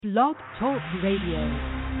Blog Talk Radio.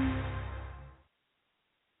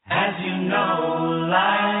 As you know,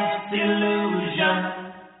 life's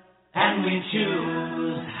illusion, and we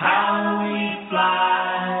choose how we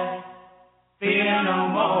fly. Fear no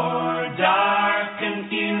more dark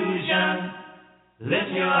confusion. Lift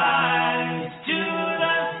your eyes to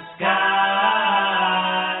the sky,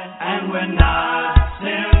 and we're not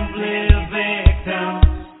simply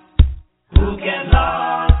victims who get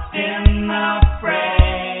lost in the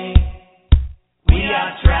fray. We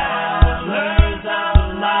are travelers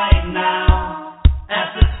of light now,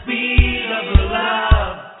 at the speed of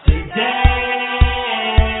love today.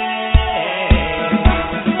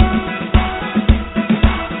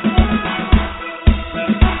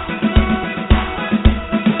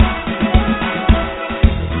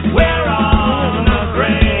 We're on a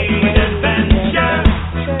great adventure.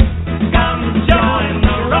 Come join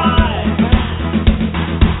the ride.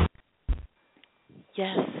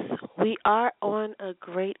 Yes, we are on a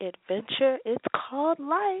great adventure. It's called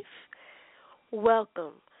life.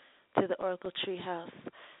 Welcome to the Oracle Treehouse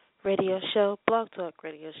radio show, Blog Talk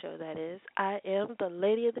radio show, that is. I am the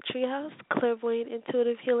lady of the Treehouse, clairvoyant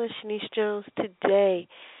intuitive healer, Shanice Jones. Today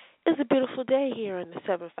is a beautiful day here on the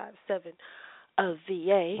 757 of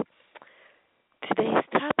VA. Today's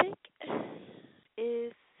topic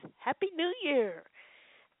is Happy New Year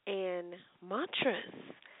and mantras.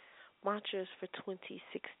 Mantras for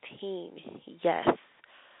 2016. Yes.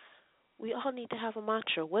 We all need to have a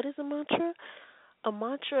mantra. What is a mantra? A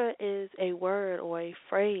mantra is a word or a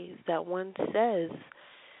phrase that one says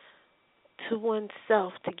to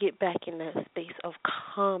oneself to get back in that space of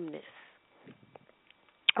calmness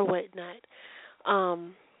or whatnot.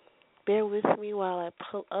 Bear with me while I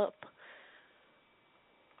pull up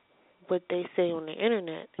what they say on the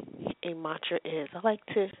internet a mantra is. I like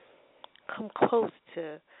to come close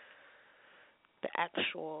to the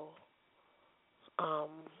actual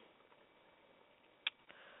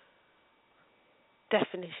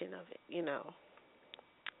definition of it,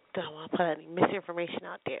 Don't want to put any misinformation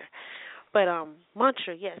out there. But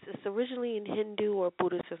mantra, yes, it's originally in Hindu or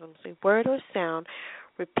Buddhism. It's a word or sound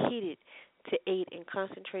repeated to aid in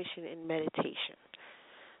concentration and meditation.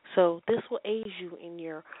 So this will aid you in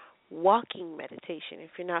your walking meditation.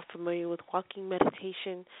 If you're not familiar with walking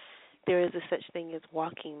meditation, there is a such thing as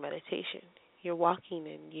walking meditation. You're walking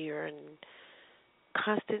and you're in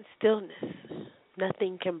constant stillness.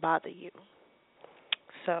 Nothing can bother you.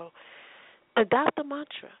 So adopt the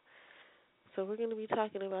mantra. So we're going to be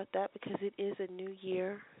talking about that because it is a new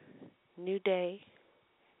year, new day,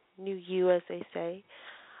 new you, as they say.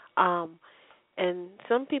 And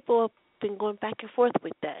some people have been going back and forth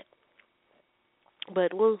with that.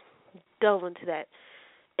 But we'll delve into that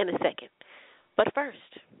in a second. But first,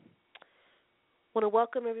 want to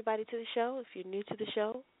welcome everybody to the show. If you're new to the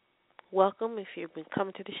show, welcome. If you've been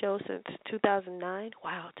coming to the show since 2009,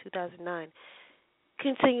 wow, 2009.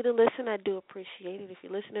 Continue to listen. I do appreciate it. If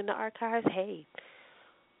you're listening to archives, hey,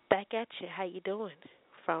 back at you. How you doing?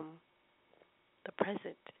 From the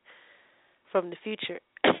present, from the future.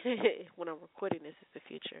 When I'm recording this, is the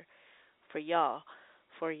future. For y'all,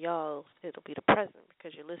 it'll be the present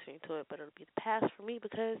because you're listening to it, but it'll be the past for me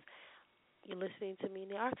because you're listening to me in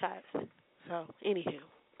the archives. So, anywho,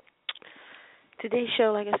 today's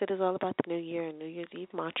show, like I said, is all about the New Year and New Year's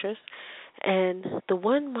Eve mantras. And the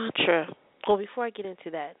one mantra, well, before I get into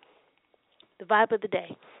that, the vibe of the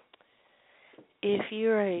day. If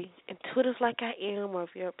you're a intuitive like I am, or if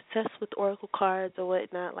you're obsessed with oracle cards or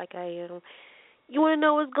whatnot like I am, you want to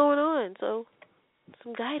know what's going on. So,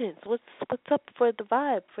 some guidance. What's up for the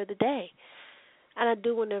vibe for the day? And I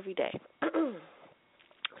do one every day.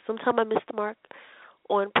 Sometimes I miss the mark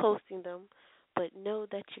on posting them, but know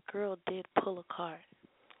that your girl did pull a card.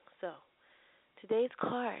 So, today's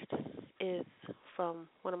card is from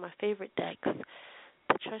one of my favorite decks,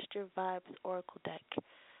 the Trust Your Vibes Oracle deck.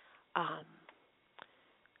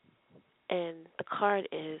 And the card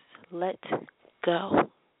is Let Go.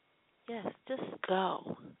 Yes, just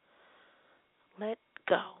go. Let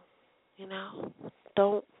go.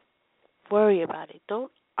 Don't worry about it.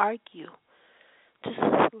 Don't argue. Just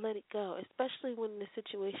let it go, especially when the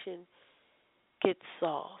situation gets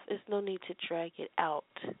solved. There's no need to drag it out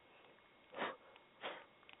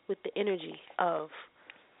with the energy of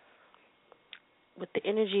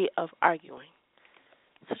arguing.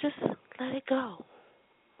 So just let it go.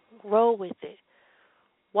 Roll with it.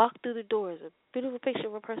 Walk through the doors. A beautiful picture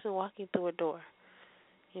of a person walking through a door.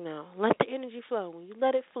 Let the energy flow. When you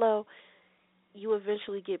let it flow, you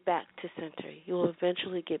eventually get back to center. You will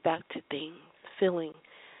eventually get back to things, feeling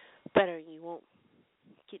better. You won't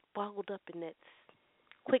get boggled up in that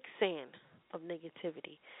quicksand of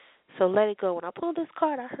negativity. So let it go. When I pulled this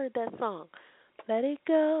card, I heard that song. Let it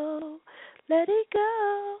go, let it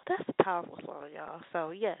go. That's a powerful song, y'all. So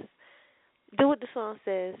yes, do what the song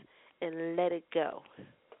says and let it go.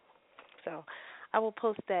 So I will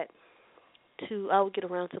post that I will get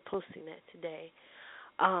around to posting that today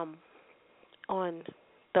on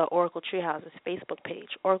the Oracle Treehouse's Facebook page.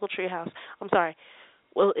 Oracle Treehouse, I'm sorry.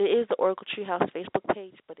 Well, it is the Oracle Treehouse Facebook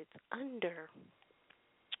page, but it's under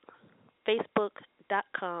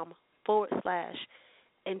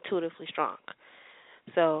facebook.com/intuitively strong.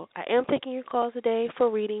 So I am taking your calls today for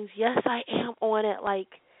readings. Yes, I am on at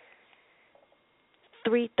like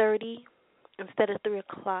 3:30 instead of 3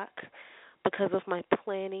 o'clock because of my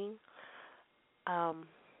planning.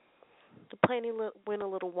 The planning went a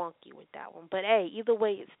little wonky with that one. But, hey, either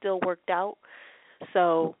way, it still worked out.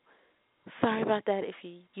 So sorry about that. If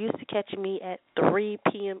you're used to catching me at 3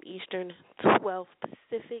 p.m. Eastern, 12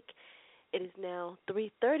 Pacific, it is now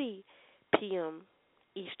 3:30 p.m.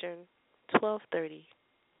 Eastern, 12:30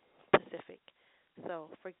 Pacific. So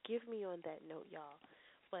forgive me on that note, y'all.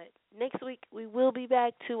 But next week, we will be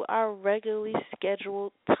back to our regularly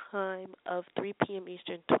scheduled time of 3 p.m.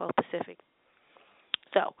 Eastern, 12 Pacific.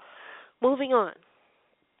 So, moving on.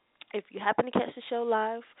 If you happen to catch the show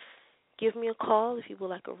live, give me a call if you would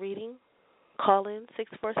like a reading. Call in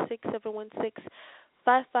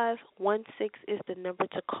 646-716-5516 is the number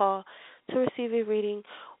to call to receive a reading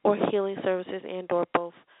or healing services and or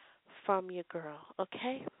both from your girl,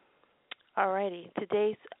 okay? Alrighty,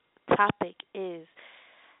 today's topic is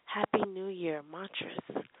Happy New Year mantras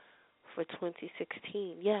for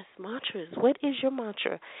 2016. Yes, mantras. What is your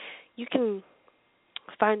mantra? You can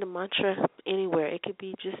find a mantra anywhere. It could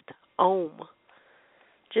be just Om.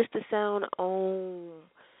 Just the sound Om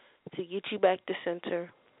to get you back to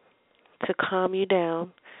center, to calm you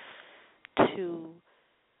down, to,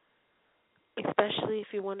 especially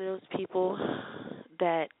if you're one of those people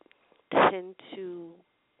that tend to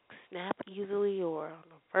snap easily or on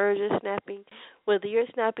the verge of snapping, whether your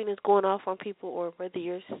snapping is going off on people or whether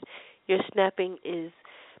your snapping is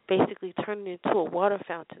basically turning into a water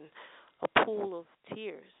fountain, a pool of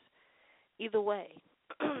tears. Either way,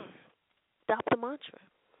 adopt the mantra.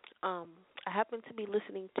 I happened to be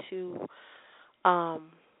listening to,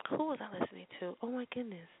 who was I listening to? Oh my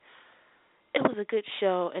goodness. It was a good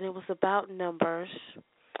show, and it was about numbers.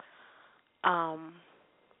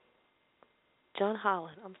 John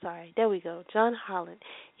Holland, I'm sorry. There we go. John Holland.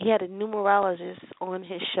 He had a numerologist on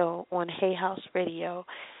his show on Hay House Radio,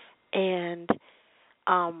 and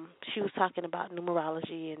she was talking about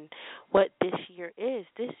numerology and what this year is.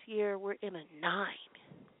 This year we're in a 9.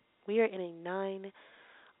 We are in a 9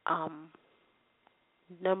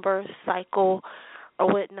 number cycle or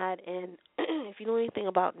whatnot. And if you know anything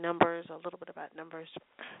about numbers, or a little bit about numbers,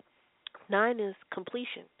 9 is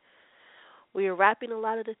completion. We are wrapping a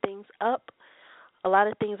lot of the things up. A lot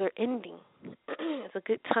of things are ending. It's a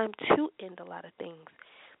good time to end a lot of things.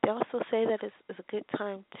 They also say that it's a good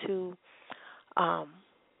time to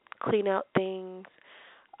clean out things,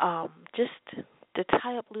 just to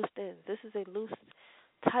tie up loose ends. This is a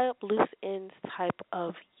tie up loose ends type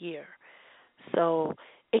of year. So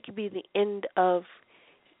it could be the end of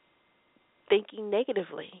thinking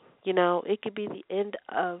negatively. You know, it could be the end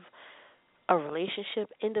of a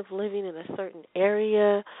relationship, end of living in a certain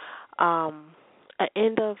area, an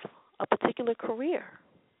end of a particular career.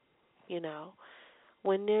 You know,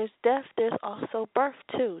 when there's death, there's also birth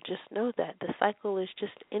too. Just know that the cycle is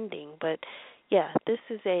just ending. But yeah, this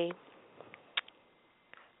is a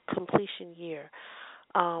completion year.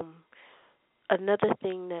 Another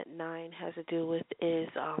thing that 9 has to do with is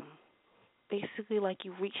basically like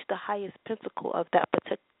you reach the highest pinnacle of that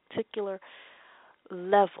particular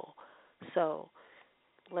level. So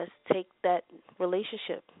let's take that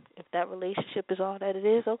relationship. If that relationship is all that it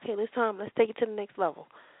is, okay, let's take it to the next level.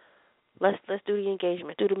 Let's do the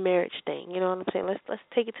engagement, do the marriage thing. You know what I'm saying? Let's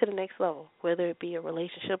take it to the next level. Whether it be a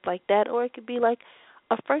relationship like that, or it could be like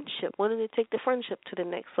a friendship, wanting to take the friendship to the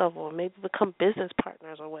next level, and maybe become business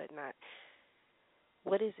partners or whatnot.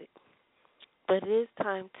 What is it? But it is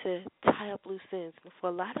time to tie up loose ends. And for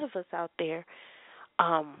a lot of us out there,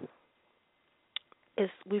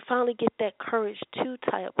 we finally get that courage to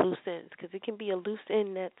tie up loose ends, because it can be a loose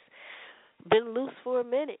end that's been loose for a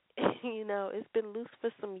minute. You know, it's been loose for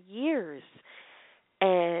some years.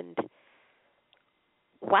 And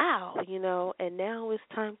wow, you know, and now it's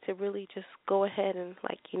time to really just go ahead and,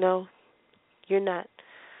 like, you know,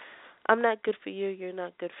 I'm not good for you, you're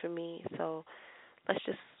not good for me, so let's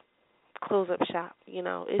just close up shop. You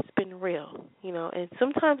know, it's been real, you know, and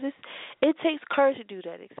sometimes it takes courage to do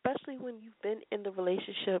that, especially when you've been in the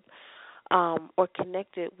relationship or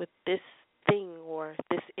connected with this thing or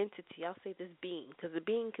this entity. I'll say this being, because the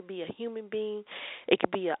being could be a human being, it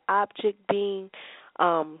could be an object being,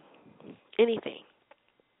 anything.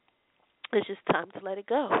 It's just time to let it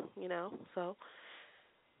go, So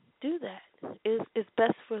do that. It's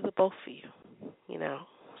best for the both of you.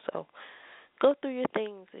 So go through your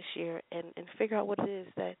things this year and figure out what it is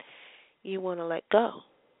that you want to let go.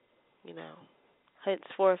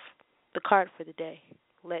 Henceforth, the card for the day,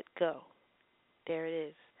 let go. There it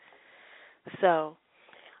is. So,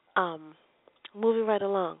 moving right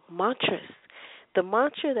along, mantras. The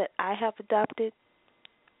mantra that I have adopted,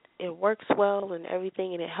 it works well and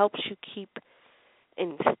everything, and it helps you keep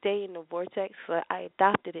and stay in the vortex. So I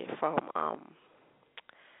adopted it from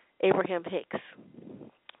Abraham Hicks.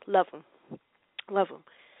 Love him. Love him.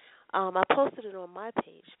 I posted it on my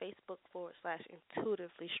page,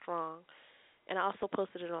 Facebook.com/intuitively strong. And I also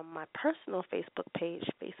posted it on my personal Facebook page,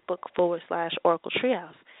 Facebook.com/Oracle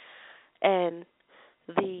Treehouse. And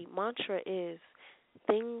the mantra is,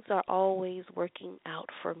 things are always working out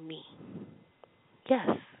for me.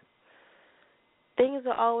 Yes. Things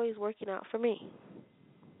are always working out for me.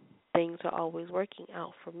 Things are always working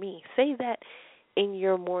out for me. Say that in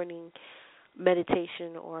your morning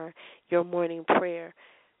meditation or your morning prayer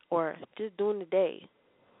or just during the day.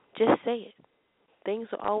 Just say it. Things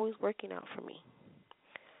are always working out for me.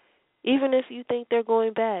 Even if you think they're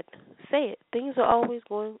going bad, say it. Things are always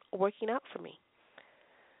working out for me.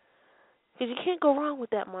 Because you can't go wrong with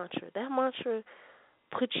that mantra. That mantra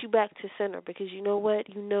puts you back to center because you know what?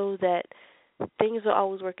 You know that things are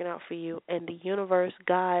always working out for you, and the universe,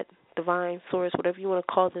 God, divine source, whatever you want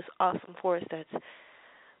to call this awesome force that's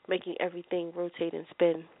making everything rotate and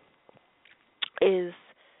spin, is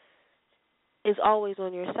always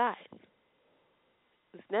on your side.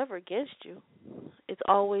 It's never against you. It's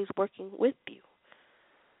always working with you.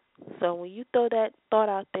 So when you throw that thought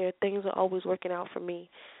out there, things are always working out for me,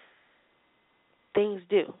 things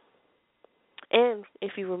do. And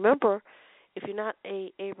if you remember, if you're not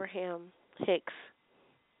a Abraham Hicks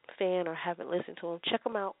fan or haven't listened to him, check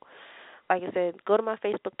him out. Like I said, go to my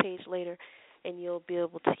Facebook page later, and you'll be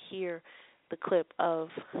able to hear the clip of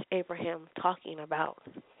Abraham talking about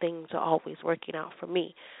things are always working out for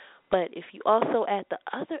me. But if you also add the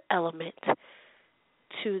other element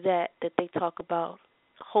to that they talk about,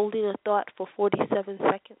 holding a thought for 47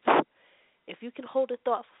 seconds. If you can hold a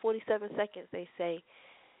thought for 47 seconds, they say,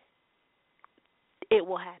 it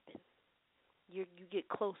will happen. You get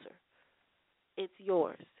closer. It's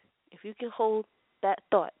yours. If you can hold that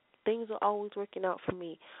thought, things are always working out for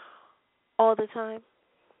me all the time,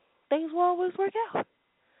 things will always work out.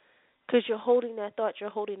 Because you're holding that thought, you're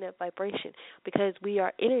holding that vibration. Because we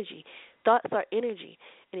are energy. Thoughts are energy.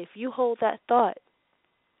 And if you hold that thought,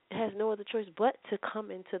 it has no other choice but to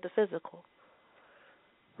come into the physical.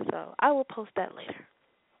 So I will post that later.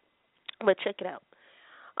 But check it out.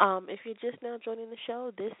 If you're just now joining the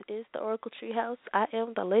show, this is the Oracle Treehouse. I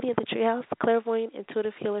am the lady of the Treehouse, clairvoyant,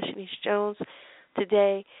 intuitive healer, Shanice Jones.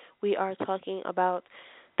 Today we are talking about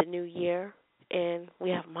the new year, and we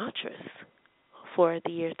have mantras for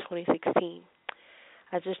the year 2016.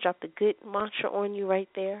 I just dropped a good mantra on you right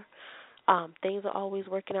there. Things are always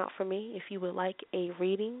working out for me. If you would like a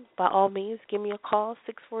reading, by all means, give me a call.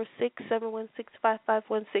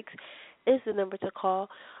 646-716-5516 is the number to call.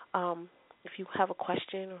 If you have a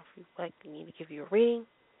question or if you like me to give you a reading,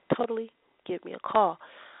 totally give me a call.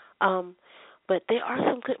 But there are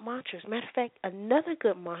some good mantras. Matter of fact, another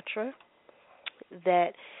good mantra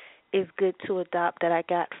that is good to adopt that I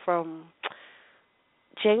got from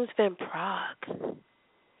James Van Prague,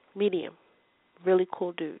 medium, really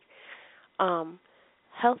cool dude.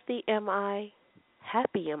 Healthy am I,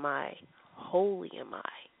 happy am I, holy am I.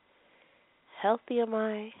 Healthy am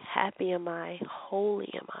I, happy am I,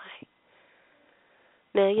 holy am I.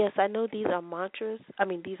 Now, yes, I know these are mantras.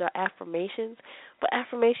 These are affirmations, but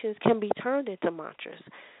affirmations can be turned into mantras.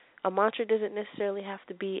 A mantra doesn't necessarily have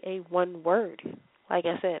to be a one word. Like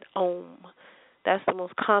I said, Om. That's the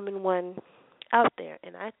most common one out there,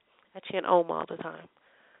 and I chant Om all the time.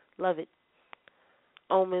 Love it.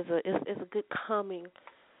 Om is a good calming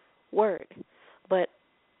word. But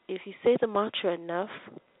if you say the mantra enough,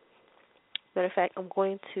 matter of fact, I'm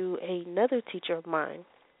going to another teacher of mine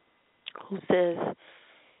who says,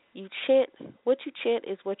 what you chant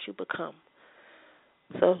is what you become.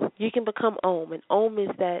 So you can become Om, and Om is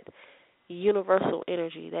that universal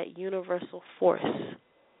energy, that universal force.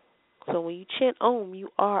 So when you chant Om,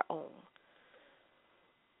 you are Om.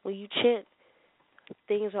 When you chant,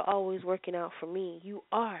 things are always working out for me, you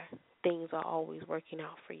are things are always working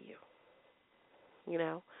out for you.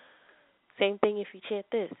 Same thing if you chant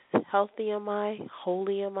this. Healthy am I,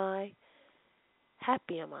 holy am I,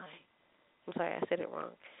 happy am I. I'm sorry, I said it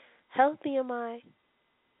wrong. Healthy am I,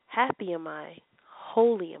 happy am I,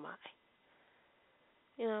 holy am I.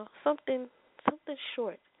 Something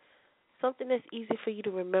short. Something that's easy for you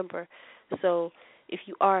to remember. So if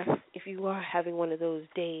you are having one of those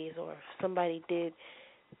days or somebody did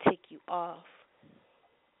take you off,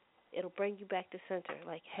 it'll bring you back to center.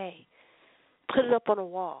 Like, hey, put it up on a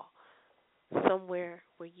wall somewhere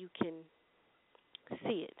where you can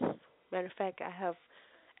see it. Matter of fact, I have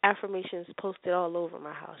affirmations posted all over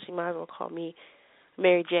my house. You might as well call me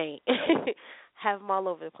Mary Jane. Have them all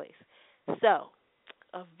over the place. So,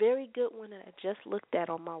 a very good one that I just looked at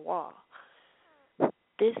on my wall.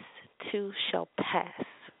 This too shall pass.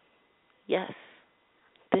 Yes,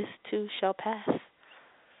 this too shall pass.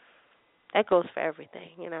 That goes for everything,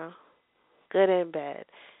 good and bad,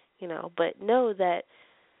 But know that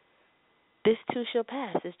this too shall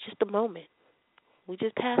pass. It's just a moment. We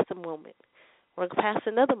just passed a moment. We're going to pass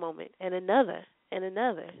another moment and another and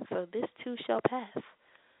another. So this too shall pass.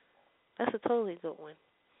 That's a totally good one.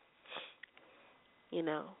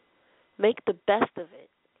 Make the best of it.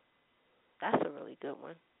 That's a really good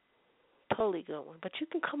one. Totally good one. But you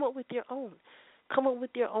can come up with your own. Come up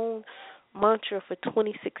with your own mantra for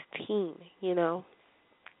 2016,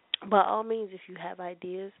 By all means, if you have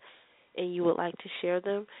ideas and you would like to share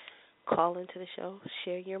them, call into the show,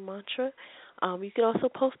 share your mantra. You can also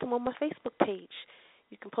post them on my Facebook page.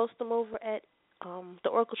 You can post them over at the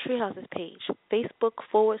Oracle Treehouse's page,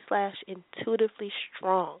 Facebook.com/intuitively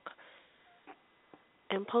strong.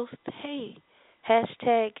 And post, hey,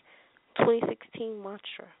 hashtag 2016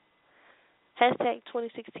 mantra. Hashtag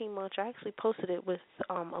 2016 mantra. I actually posted it with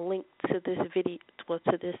a link to this video,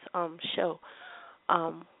 to this show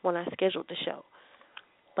when I scheduled the show.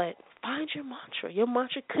 But find your mantra. Your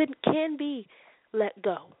mantra can be let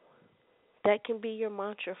go. That can be your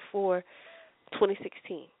mantra for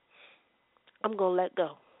 2016. I'm going to let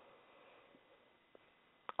go.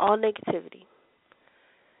 All negativity.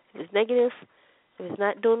 If it's negative, if it's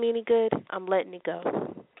not doing me any good, I'm letting it go.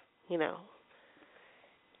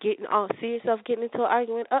 See yourself getting into an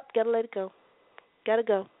argument, gotta let it go. Gotta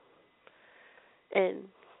go. And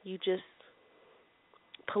you just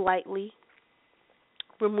politely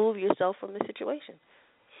remove yourself from the situation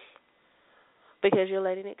because you're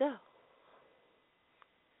letting it go.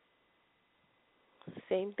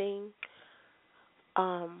 Same thing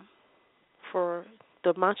for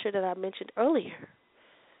the mantra that I mentioned earlier.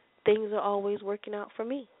 Things are always working out for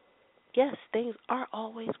me. Yes, things are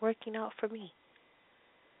always working out for me.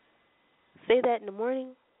 Say that in the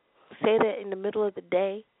morning. Say that in the middle of the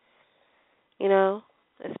day.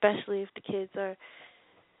 Especially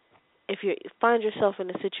if you find yourself in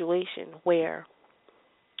a situation where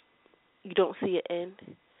you don't see an end,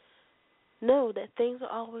 know that things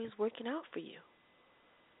are always working out for you.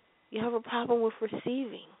 You have a problem with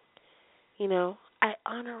receiving. I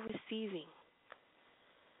honor receiving.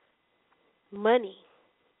 Money.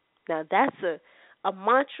 Now that's a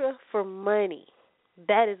mantra for money.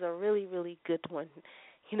 That is a really, really good one.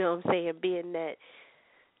 Being that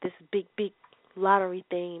this big lottery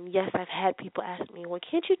thing, yes, I've had people ask me, well,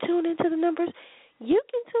 can't you tune into the numbers? You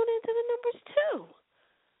can tune into the numbers too.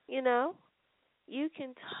 You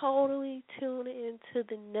can totally tune into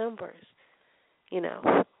the numbers,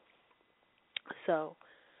 So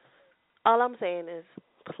all I'm saying is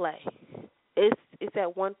play. It's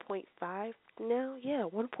at 1.5 now. Yeah,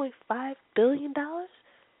 $1.5 billion.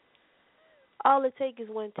 All it takes is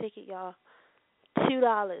one ticket, y'all.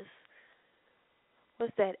 $2.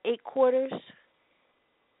 What's that? 8 quarters.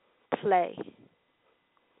 Play.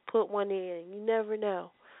 Put one in. You never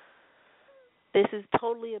know. This is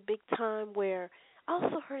totally a big time where I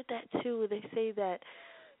also heard that too. They say that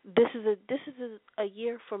this is a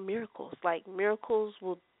year for miracles. Like miracles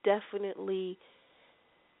will definitely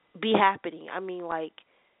be happening. I mean, like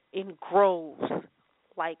in groves,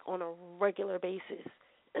 like on a regular basis.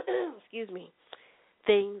 Excuse me.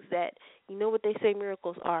 Things that, what they say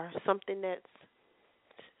miracles are, something that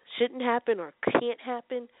shouldn't happen or can't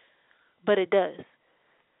happen, but it does.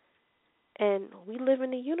 And we live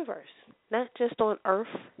in the universe, not just on Earth,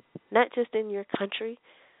 not just in your country.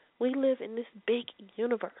 We live in this big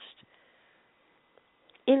universe.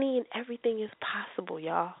 Any and everything is possible,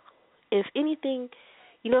 y'all. If anything,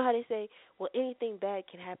 how they say, well, anything bad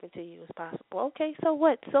can happen to you is possible. Okay, so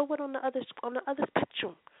what? So what on the other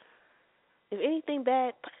spectrum? If anything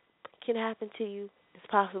bad can happen to you, it's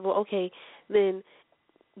possible. Okay, then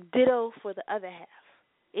ditto for the other half.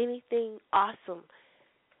 Anything awesome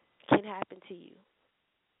can happen to you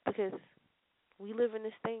because we live in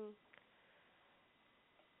this thing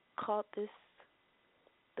called this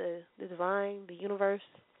the divine, the universe.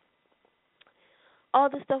 All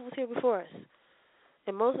this stuff was here before us,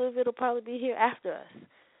 and most of it will probably be here after us.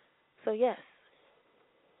 So yes.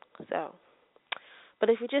 So, but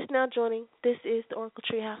if you're just now joining, this is the Oracle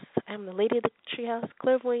Treehouse. I'm the lady of the Treehouse,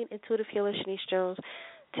 clairvoyant, intuitive healer, Shanice Jones.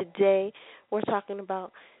 Today, we're talking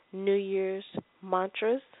about New Year's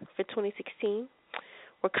mantras for 2016.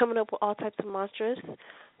 We're coming up with all types of mantras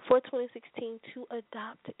for 2016 to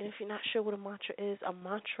adopt. And if you're not sure what a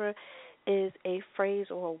mantra is a phrase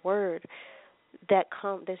or a word that's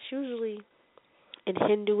usually in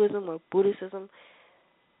Hinduism or Buddhism.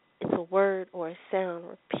 It's a word or a sound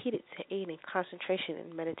repeated to aid in concentration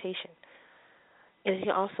and meditation. And it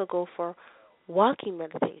can also go for walking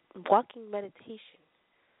meditation.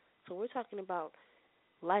 So we're talking about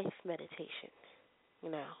life meditation,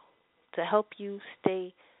 to help you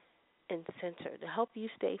stay in center, to help you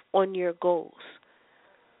stay on your goals,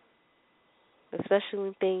 especially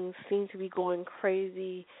when things seem to be going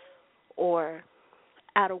crazy or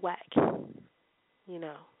out of whack.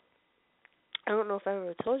 I don't know if I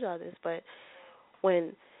ever told y'all this, but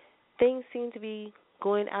when things seem to be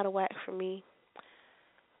going out of whack for me,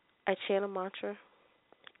 I chant a mantra,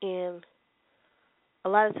 and a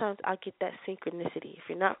lot of times I'll get that synchronicity. If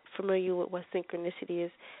you're not familiar with what synchronicity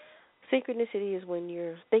is when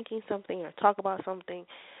you're thinking something or talk about something,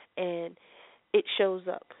 and it shows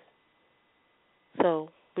up. So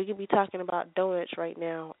we could be talking about donuts right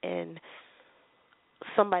now, and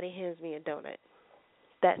somebody hands me a donut.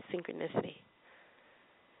 That's synchronicity.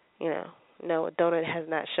 No, a donut has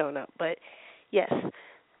not shown up. But, yes,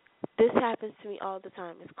 this happens to me all the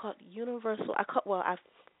time. It's called universal. I've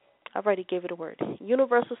already gave it a word.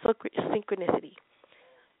 Universal synchronicity.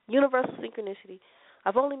 Universal synchronicity.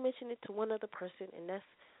 I've only mentioned it to one other person, and that's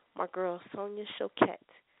my girl, Sonia Choquette.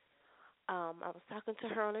 I was talking to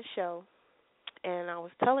her on a show, and I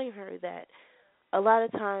was telling her that a lot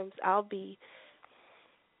of times I'll be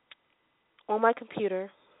on my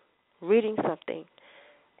computer reading something,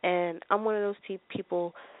 and I'm one of those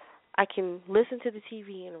people, I can listen to the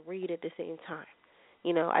TV and read at the same time.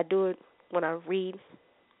 I do it when I read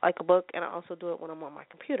like a book, and I also do it when I'm on my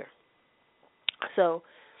computer. So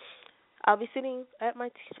I'll be sitting at my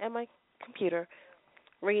computer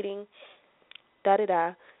reading,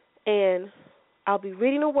 and I'll be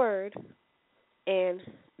reading a word, and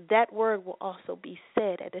that word will also be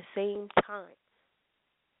said at the same time,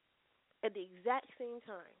 at the exact same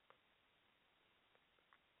time.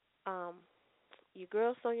 Your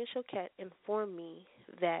girl Sonia Choquette informed me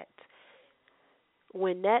that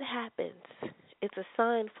when that happens, it's a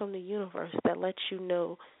sign from the universe that lets you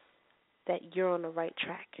know that you're on the right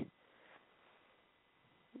track.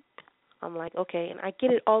 I'm like, okay, and I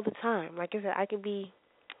get it all the time. Like I said, I can be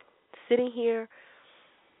sitting here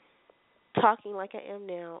talking like I am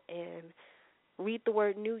now and read the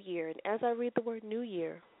word New Year. And as I read the word New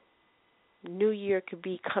Year could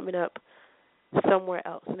be coming up somewhere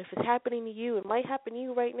else. And if it's happening to you, it might happen to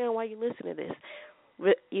you right now while you listen to this.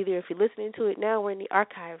 Either if you're listening to it now or in the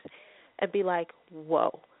archives, and be like,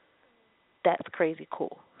 whoa, that's crazy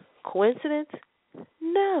cool. Coincidence?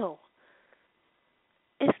 No.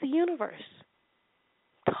 It's the universe.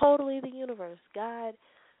 Totally the universe. God,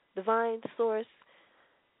 divine source,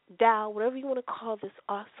 Tao, whatever you want to call this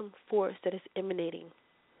awesome force that is emanating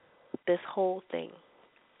this whole thing.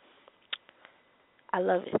 I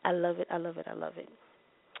love it. I love it. I love it. I love it.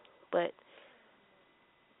 But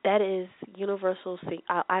that is universal.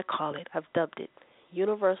 I call it. I've dubbed it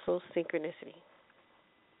universal synchronicity.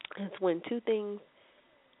 It's when two things,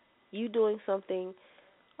 you doing something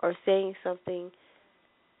or saying something,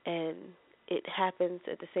 and it happens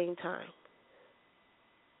at the same time.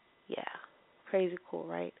 Yeah, crazy cool,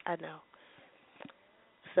 right? I know.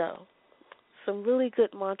 So, some really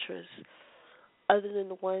good mantras, other than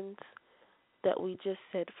the ones that we just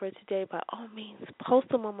said for today. By all means, post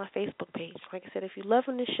them on my Facebook page. Like I said, if you're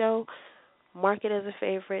loving the show, mark it as a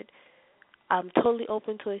favorite. I'm totally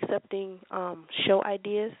open to accepting show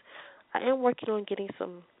ideas. I am working on getting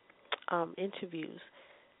some interviews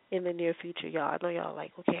in the near future, y'all. I know y'all are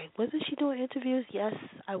like, okay, wasn't she doing interviews? Yes,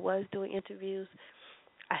 I was doing interviews.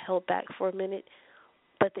 I held back for a minute,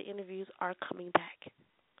 but the interviews are coming back,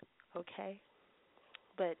 okay?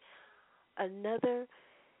 But another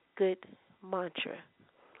good mantra,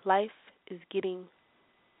 life is good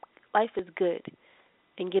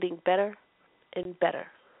and getting better and better.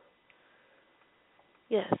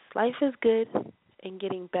 Yes, life is good and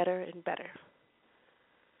getting better and better.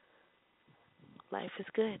 Life is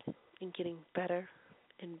good and getting better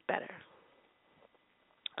and better.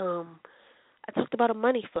 I talked about a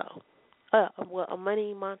money flow. a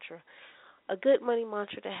money mantra. A good money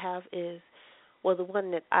mantra to have is, well, the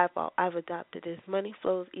one that I've adopted is money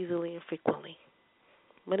flows easily and frequently.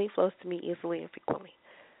 Money flows to me easily and frequently.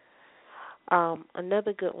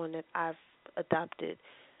 Another good one that I've adopted,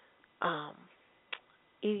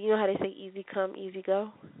 you know how they say easy come, easy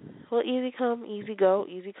go? Well, easy come, easy go,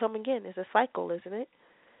 easy come again. It's a cycle, isn't it?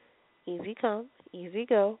 Easy come, easy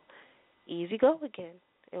go again.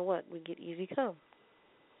 And what? We get easy come.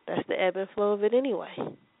 That's the ebb and flow of it anyway.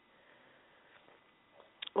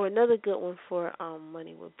 Or another good one for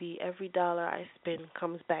money would be every dollar I spend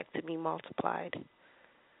comes back to me multiplied.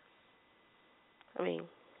 I mean,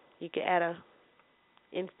 you could add a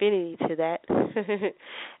infinity to that.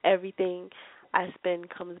 Everything I spend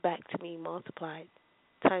comes back to me multiplied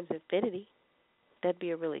times infinity. That'd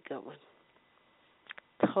be a really good one.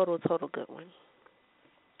 Total good one.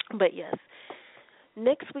 But yes,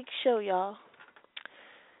 next week's show, y'all.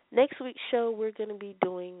 Next week's show, we're going to be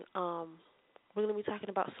doing, we're going to be talking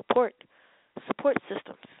about support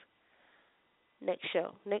systems. Next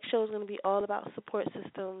show is going to be all about support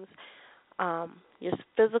systems. Your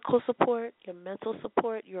physical support, your mental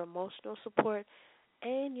support, your emotional support,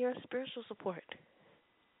 and your spiritual support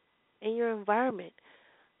in your environment.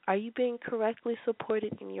 Are you being correctly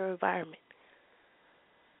supported in your environment?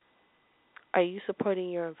 Are you supporting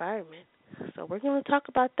your environment? So we're going to talk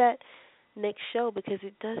about that next show because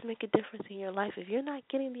it does make a difference in your life. If you're not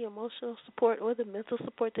getting the emotional support or the mental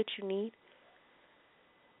support that you need,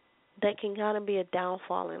 that can kind of be a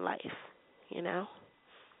downfall in life, you know?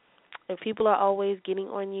 If people are always getting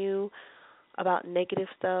on you about negative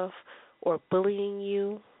stuff or bullying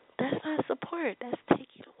you, that's not support. That's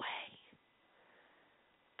taking away.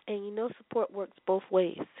 And you know support works both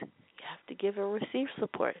ways. You have to give and receive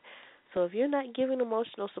support. So if you're not giving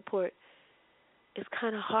emotional support, it's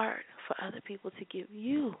kind of hard for other people to give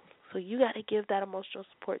you. So you got to give that emotional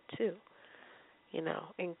support too. You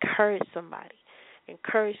know, encourage somebody.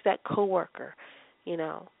 Encourage that coworker. You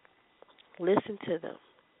know, listen to them.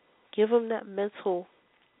 Give them that mental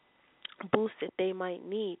boost that they might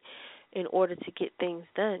need in order to get things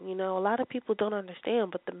done. You know, a lot of people don't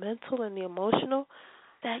understand, but the mental and the emotional,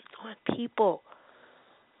 that's on people.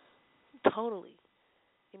 Totally.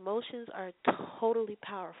 Emotions are totally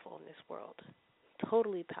powerful in this world.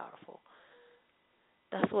 Totally powerful.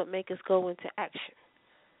 That's what makes us go into action.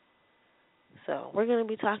 So we're going to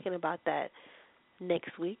be talking about that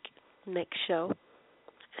next week, next show.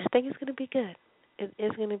 I think it's going to be good. It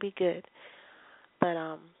is going to be good. But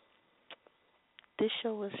this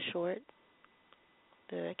show was short.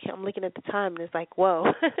 I'm looking at the time, and it's like,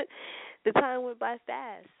 whoa. The time went by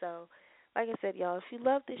fast. So, like I said, y'all, if you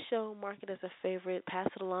love this show, mark it as a favorite. Pass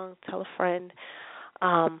it along. Tell a friend.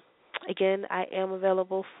 Again, I am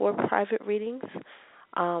available for private readings,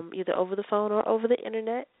 either over the phone or over the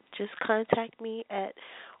Internet. Just contact me at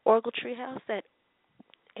Oracle Treehouse at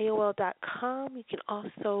AOL.com. You can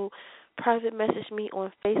also private message me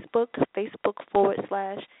on Facebook,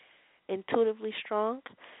 Facebook.com/Intuitively Strong,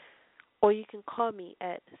 or you can call me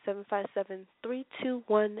at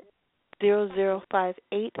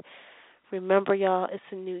 757-321-0058. Remember, y'all,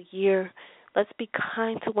 it's a new year. Let's be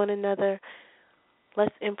kind to one another.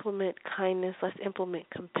 Let's implement kindness. Let's implement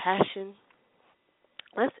compassion.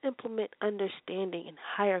 Let's implement understanding and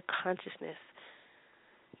higher consciousness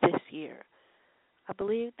this year. I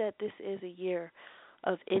believe that this is a year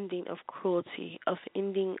of ending of cruelty, of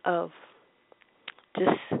ending of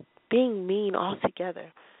just being mean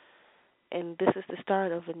altogether. And this is the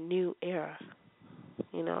start of a new era.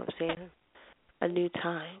 You know what I'm saying? A new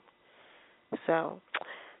time. So,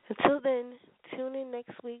 until then, tune in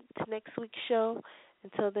next week to next week's show.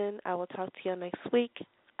 Until then, I will talk to y'all next week.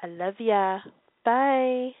 I love ya.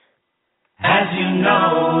 Bye. As you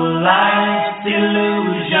know, life's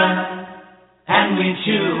illusion, and we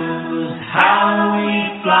choose how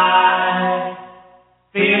we fly.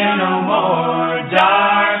 Fear no more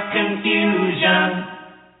dark confusion.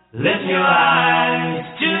 Lift your eyes.